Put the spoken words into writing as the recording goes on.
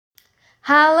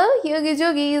Hello, Yogi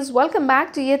Jogis. Welcome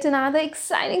back to yet another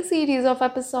exciting series of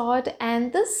episode.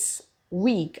 And this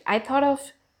week, I thought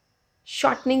of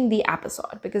shortening the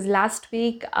episode because last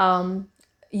week,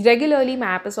 regularly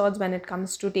my episodes when it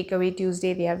comes to Takeaway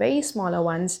Tuesday, they are very smaller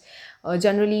ones,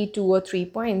 generally 2 or 3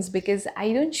 points, because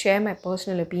I don't share my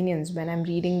personal opinions when I'm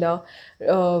reading the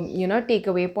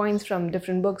takeaway points from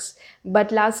different books.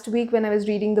 But last week when I was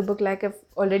reading the book, like I've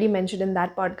already mentioned in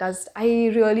that podcast,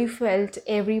 I really felt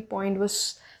every point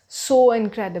was so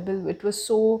incredible. It was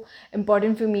so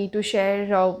important for me to share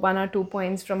 1 or 2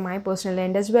 points from my personal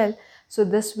end as well. So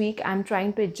this week I'm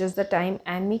trying to adjust the time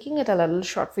and making it a little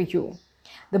short for you.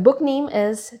 The book name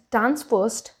is Dance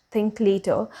First, Think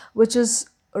Later, which is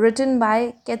written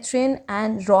by Catherine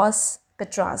and Ross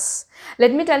Petras.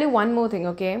 Let me tell you one more thing,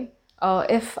 okay?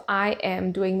 If I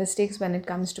am doing mistakes when it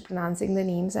comes to pronouncing the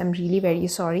names, I'm really very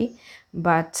sorry.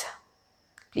 But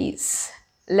please,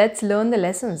 let's learn the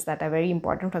lessons that are very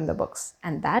important from the books.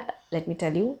 And that, let me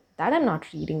tell you, that I'm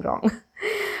not reading wrong.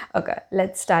 Okay,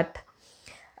 let's start.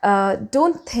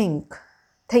 Don't think.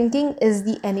 Thinking is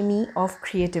the enemy of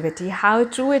creativity. How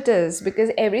true it is,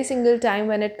 because every single time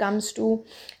when it comes to,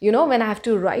 when I have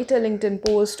to write a LinkedIn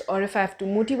post, or if I have to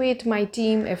motivate my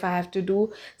team, if I have to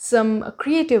do some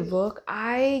creative work,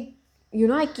 I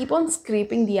keep on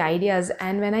scraping the ideas.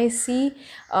 And when I see,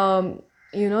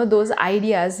 those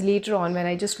ideas later on, when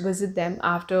I just visit them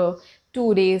after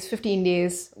 2 days, 15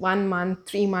 days, 1 month,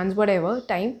 3 months, whatever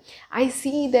time, I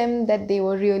see them that they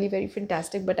were really very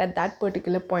fantastic. But at that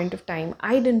particular point of time,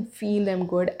 I didn't feel them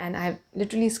good, and I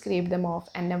literally scraped them off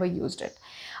and never used it.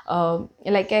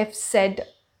 Like I've said,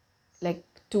 like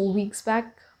 2 weeks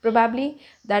back probably,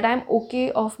 that I'm okay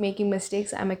of making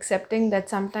mistakes. I'm accepting that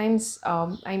sometimes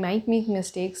I might make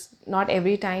mistakes, not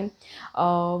every time.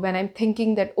 When I'm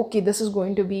thinking that okay, this is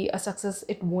going to be a success,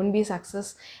 it won't be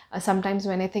success. Sometimes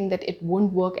when I think that it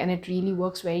won't work and it really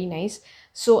works very nice.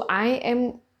 So I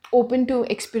am open to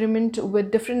experiment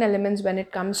with different elements when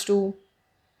it comes to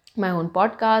my own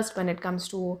podcast, when it comes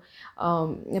to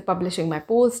publishing my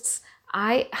posts.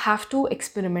 I have to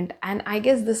experiment. And I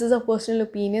guess this is a personal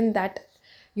opinion that,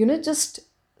 just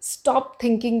stop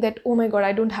thinking that, oh my God,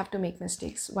 I don't have to make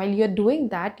mistakes. While you're doing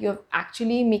that, you're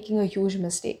actually making a huge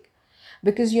mistake,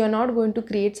 because you're not going to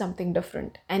create something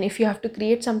different. And if you have to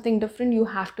create something different, you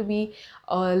have to be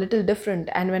a little different.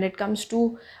 And when it comes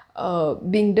to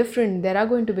being different, there are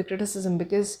going to be criticism,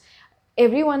 because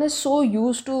everyone is so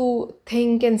used to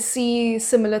think and see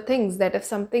similar things that if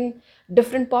something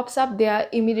different pops up, they are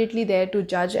immediately there to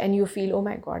judge, and you feel, oh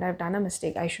my God, I've done a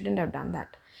mistake, I shouldn't have done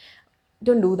that.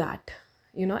 Don't do that.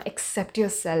 Accept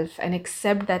yourself and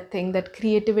accept that thing, that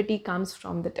creativity comes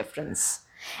from the difference.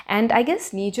 And I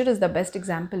guess nature is the best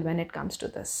example when it comes to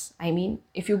this. I mean,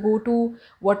 if you go to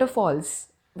waterfalls,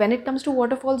 when it comes to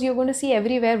waterfalls, you're going to see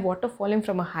everywhere water falling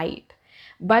from a height.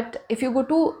 But if you go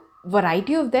to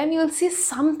variety of them, you'll see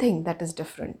something that is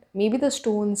different. Maybe the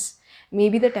stones,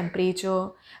 maybe the temperature,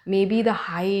 maybe the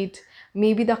height,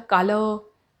 maybe the color,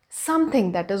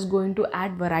 something that is going to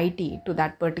add variety to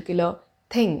that particular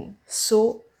thing.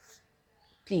 So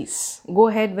please go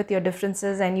ahead with your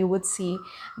differences, and you would see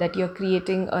that you're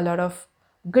creating a lot of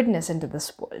goodness into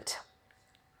this world.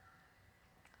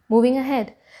 Moving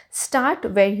ahead,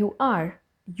 start where you are,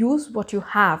 use what you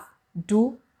have,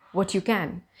 do what you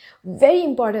can. Very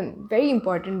important, very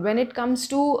important. When it comes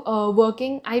to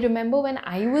working, I remember when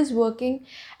I was working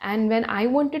and when I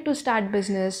wanted to start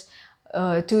business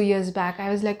 2 years back, I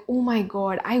was like, oh my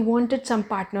God, I wanted some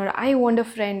partner, I want a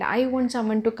friend, I want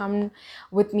someone to come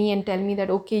with me and tell me that,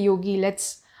 okay, Yogi,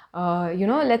 let's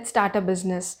start a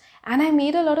business. And I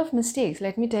made a lot of mistakes,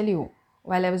 let me tell you,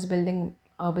 while I was building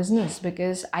a business,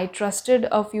 because I trusted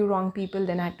a few wrong people.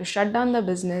 Then I had to shut down the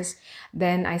business.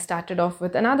 Then I started off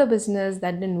with another business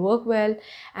that didn't work well.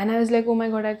 And I was like, oh my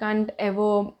God, I can't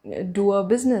ever do a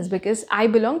business, because I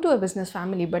belong to a business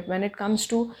family. But when it comes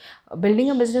to building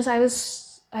a business, I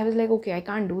was like, okay, I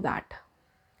can't do that.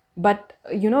 But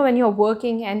when you're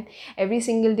working, and every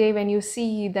single day when you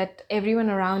see that everyone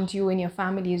around you in your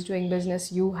family is doing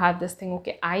business, you have this thing,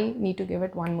 okay, I need to give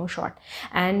it one more shot.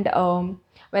 And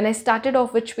when I started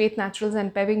off with Shwet Naturals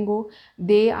and Pevingo,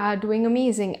 they are doing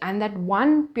amazing. And that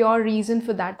one pure reason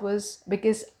for that was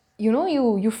because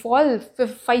you fall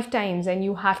 5 times and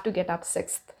you have to get up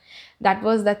sixth. That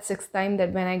was that sixth time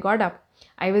that when I got up,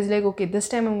 I was like, okay, this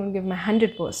time I'm going to give my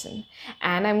 100%,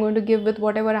 and I'm going to give with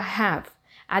whatever I have.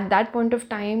 At that point of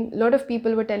time, a lot of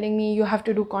people were telling me, you have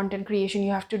to do content creation,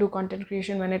 you have to do content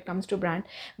creation when it comes to brand.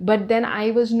 But then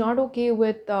I was not okay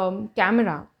with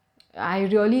camera. I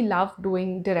really love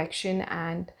doing direction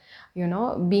and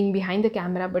being behind the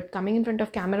camera, but coming in front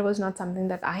of camera was not something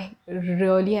that I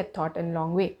really had thought in a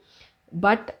long way.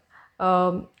 But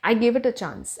I gave it a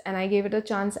chance,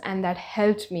 and that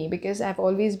helped me, because I've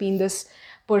always been this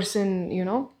person,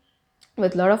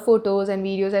 with a lot of photos and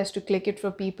videos. I used to click it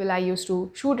for people, I used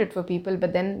to shoot it for people,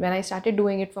 but then when I started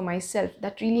doing it for myself,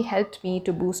 that really helped me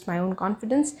to boost my own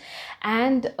confidence.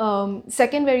 And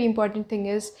second very important thing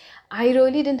is, I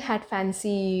really didn't have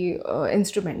fancy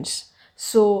instruments.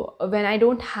 So when I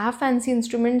don't have fancy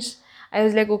instruments, I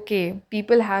was like, okay,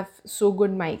 people have so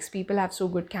good mics, people have so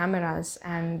good cameras,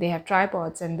 and they have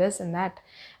tripods and this and that.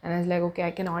 And I was like, okay,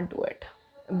 I cannot do it.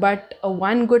 But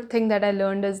one good thing that I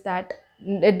learned is that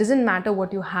it doesn't matter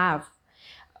what you have.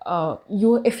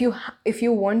 If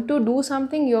you want to do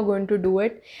something, you're going to do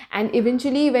it. And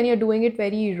eventually, when you're doing it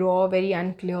very raw, very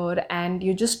unclear, and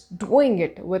you're just doing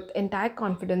it with entire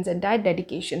confidence, entire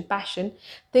dedication, passion,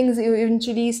 things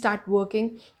eventually start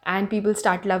working, and people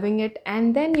start loving it.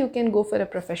 And then you can go for a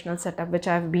professional setup, which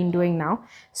I've been doing now.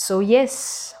 So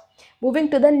yes,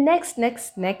 moving to the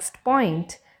next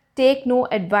point. Take no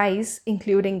advice,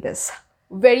 including this.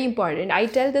 Very important. I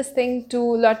tell this thing to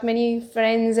lot many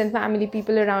friends and family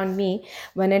people around me.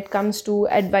 When it comes to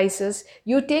advices,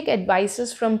 you take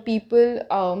advices from people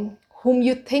whom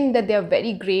you think that they are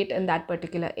very great in that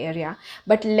particular area.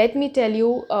 But let me tell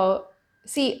you,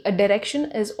 see, a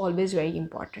direction is always very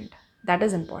important. That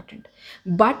is important.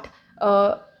 But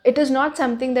it is not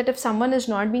something that if someone is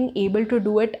not being able to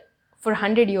do it for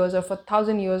 100 years or for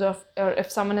 1,000 years, or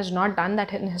if someone has not done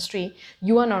that in history,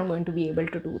 you are not going to be able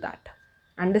to do that.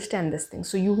 Understand this thing.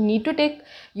 So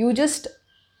you just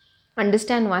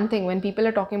understand one thing. When people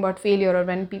are talking about failure, or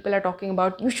when people are talking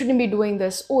about you shouldn't be doing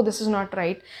this, oh, this is not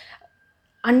right,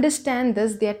 understand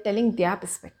this, they are telling their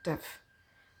perspective.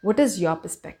 What is your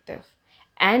perspective?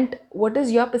 And what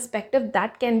is your perspective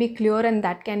that can be clear, and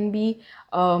that can be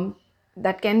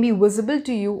visible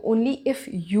to you only if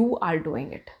you are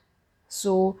doing it.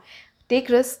 So take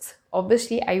risks.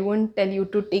 Obviously, I won't tell you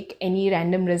to take any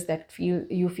random risk that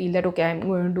you feel that, okay, I'm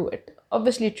going to do it.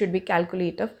 Obviously, it should be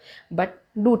calculative, but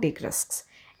do take risks.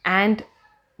 And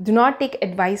do not take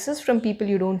advices from people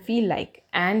you don't feel like.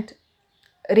 And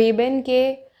Ray-Ban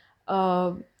के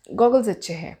goggles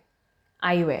अच्छे हैं,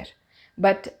 I wear,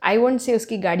 but I won't say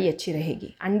उसकी गाड़ी अच्छी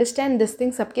रहेगी. Understand this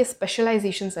thing. सबके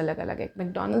specialisations अलग अलग है.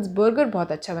 मैकडोनल्ड्स बर्गर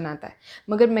बहुत अच्छा बनाता है,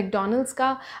 मगर मैकडोनल्ड्स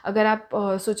का अगर आप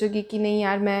सोचोगे कि नहीं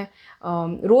यार मैं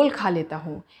रोल खा लेता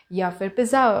हूँ, या फिर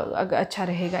पिज़्ज़ा अच्छा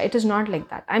रहेगा, it is not like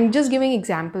that. I am just giving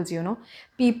examples.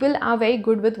 People are very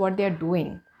good with what they are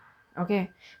doing. Okay,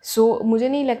 so मुझे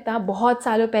नहीं लगता बहुत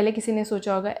सालों पहले किसी ने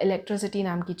सोचा होगा इलेक्ट्रिसिटी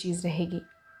नाम की चीज़ रहेगी.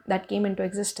 That came into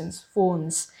existence.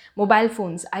 Phones, mobile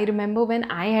phones. I remember when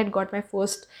I had got my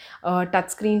first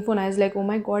touchscreen phone, I was like, oh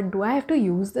my god, do I have to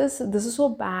use this? This is so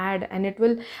bad, and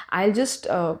I'll just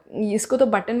इसको तो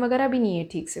button वगैरह भी नहीं है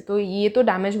ठीक से, तो ये तो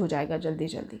डैमेज हो जाएगा जल्दी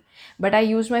जल्दी. But I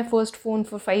used my first phone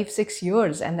for 5-6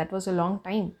 years, and that was a long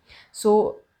time. So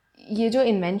ये जो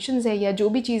inventions है या जो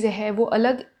भी चीज़ें हैं वो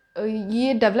अलग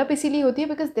ये डेवलप इसीलिए होती है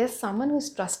because there's someone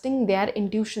who's trusting their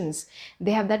intuitions.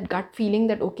 They have that gut feeling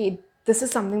that okay, this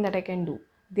is something that I can do.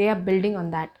 They are building on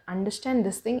that. Understand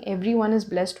this thing. Everyone is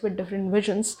blessed with different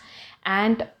visions.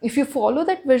 And if you follow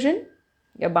that vision,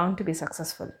 you're bound to be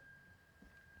successful.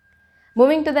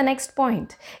 Moving to the next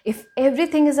point. If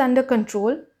everything is under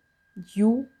control,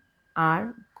 you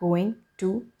are going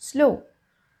too slow.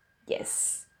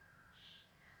 Yes.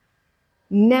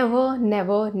 Never,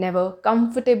 never, never.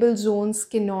 Comfortable zones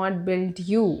cannot build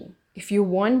you. If you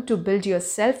want to build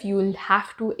yourself, you will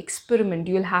have to experiment.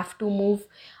 You'll have to move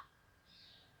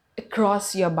across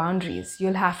your boundaries.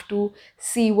 You'll have to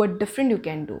see what different you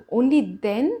can do. Only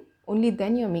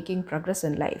then you're making progress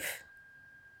in life.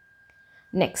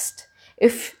 Next,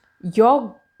 if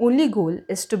your only goal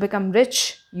is to become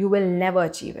rich, you will never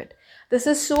achieve it. This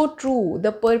is so true.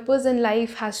 The purpose in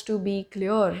life has to be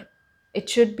clear. It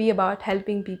should be about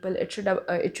helping people. It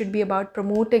should be about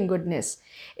promoting goodness.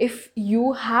 If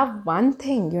you have one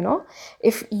thing,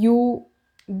 if you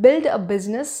build a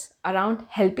business around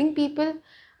helping people,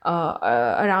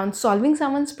 around solving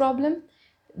someone's problem,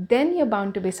 then you're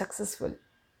bound to be successful.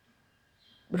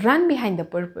 Run behind the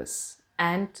purpose,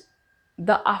 and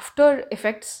the after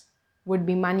effects would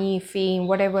be money, fame,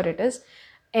 whatever it is.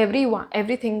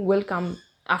 Everything will come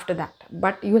after that,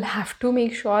 but you will have to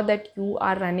make sure that you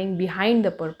are running behind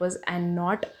the purpose and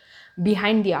not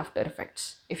behind the after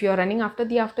effects. If you are running after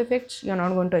the after effects, you're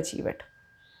not going to achieve it.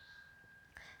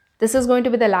 This is going to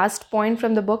be the last point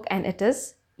from the book, and it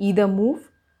is either move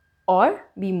or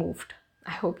be moved.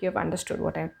 I hope you have understood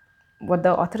what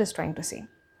the author is trying to say.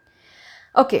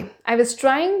 Okay, I was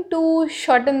trying to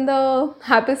shorten the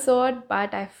episode,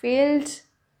 but I failed.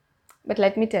 But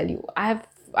let me tell you, I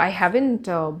haven't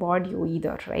bored you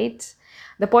either, right?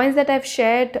 The points that I've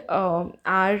shared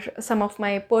are some of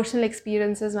my personal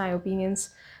experiences, my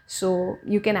opinions. So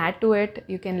you can add to it.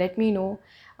 You can let me know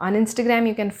on Instagram.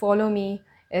 You can follow me.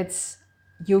 It's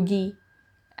Yogi,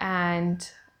 and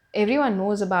everyone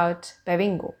knows about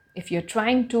Pevingo. If you're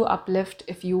trying to uplift,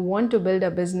 if you want to build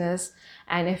a business,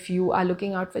 and if you are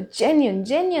looking out for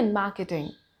genuine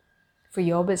marketing for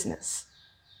your business,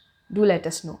 do let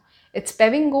us know. It's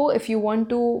Pevingo. If you want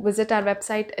to visit our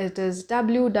website, it is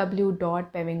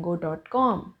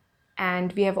www.pevingo.com.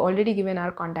 And we have already given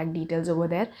our contact details over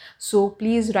there. So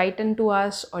please write into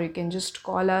us, or you can just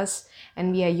call us,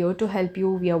 and we are here to help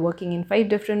you. We are working in 5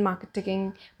 different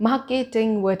marketing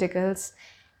verticals.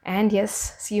 And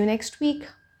yes, see you next week.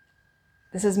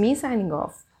 This is me signing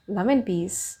off. Love and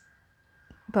peace.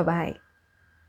 Bye bye.